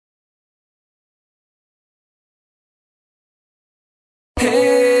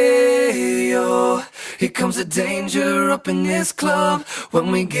here comes the danger up in this club.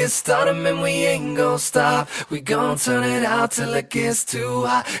 When we get started, man, we ain't gon' stop. We gon' turn it out till it gets too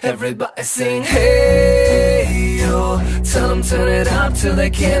hot. Everybody sing, hey, yo. Tell them turn it up till they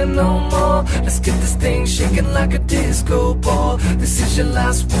can't no more. Let's get this thing shaking like a disco ball. This is your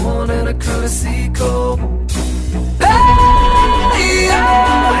last one and a courtesy call. Hey, yo.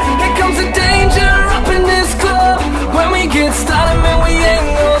 Here comes the danger up in this club. When we get started, man, we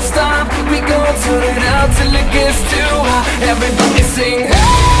ain't gon' stop. We gon' turn it out till it gets too hot. Everybody sing,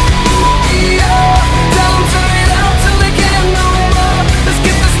 hey, yo. Tell them turn it out till they can't no more. Let's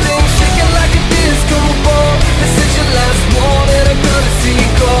get this thing shaking like a disco ball. This is your last one and a courtesy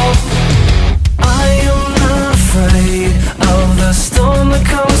call. I am not afraid of the storm that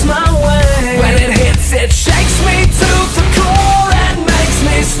comes my way. When it hits, it shakes me to the core and makes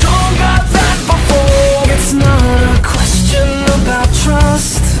me stronger than before. It's not a question about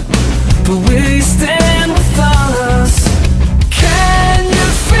trust, but we stand with us. Can you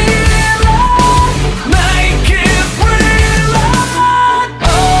feel it? Make it real.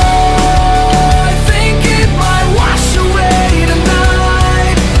 Oh, I think it might wash away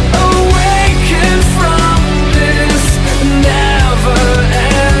tonight. Awaken from this never-ending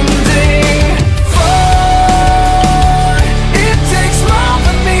fight. It takes more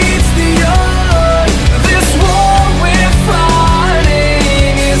than meets the eye. This war we're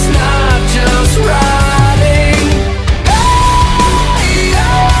fighting is not just riding. Hey,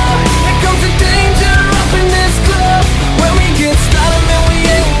 yeah. Here comes the danger up in this club. When we get started, man, we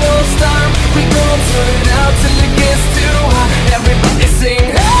ain't gon' stop. We gon' turn it out till it gets too hot. Everybody sing,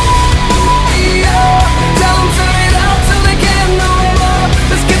 hey, yeah. Tell them turn it out till they can't no more.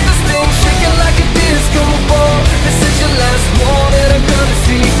 Let's get this thing shaking like a disco ball. This is your last one and a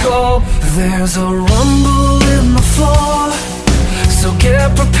courtesy call. There's a rumble in the floor, so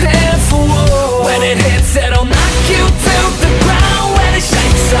get prepared for war. When it hits, it'll knock you to the ground. When it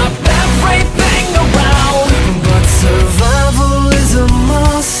shakes up everything around. But survival is a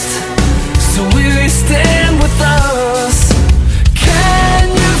must, so we stand with us. Can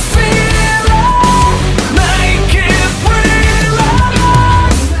you feel it? Make it real.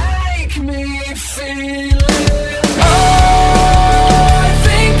 Make me feel it. Oh, I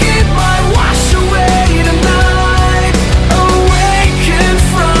think it might wash away tonight. Awaken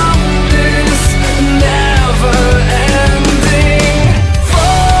from this never-ending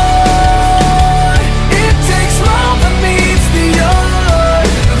fight. It takes more than meets the eye.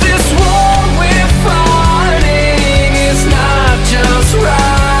 This war we're fighting is not just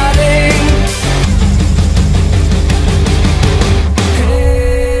riding.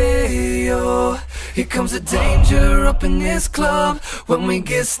 Hey, yo. Here comes the danger up in this club. When we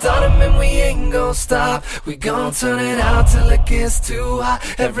get started, man, we ain't gon' stop. We gon' turn it out till it gets too hot.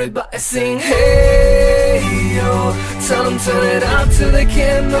 Everybody sing, hey, yo. Tell them turn it out till they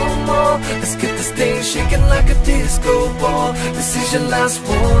can't no more. Let's get this thing shaking like a disco ball. This is your last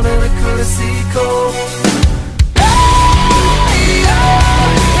one and a courtesy call.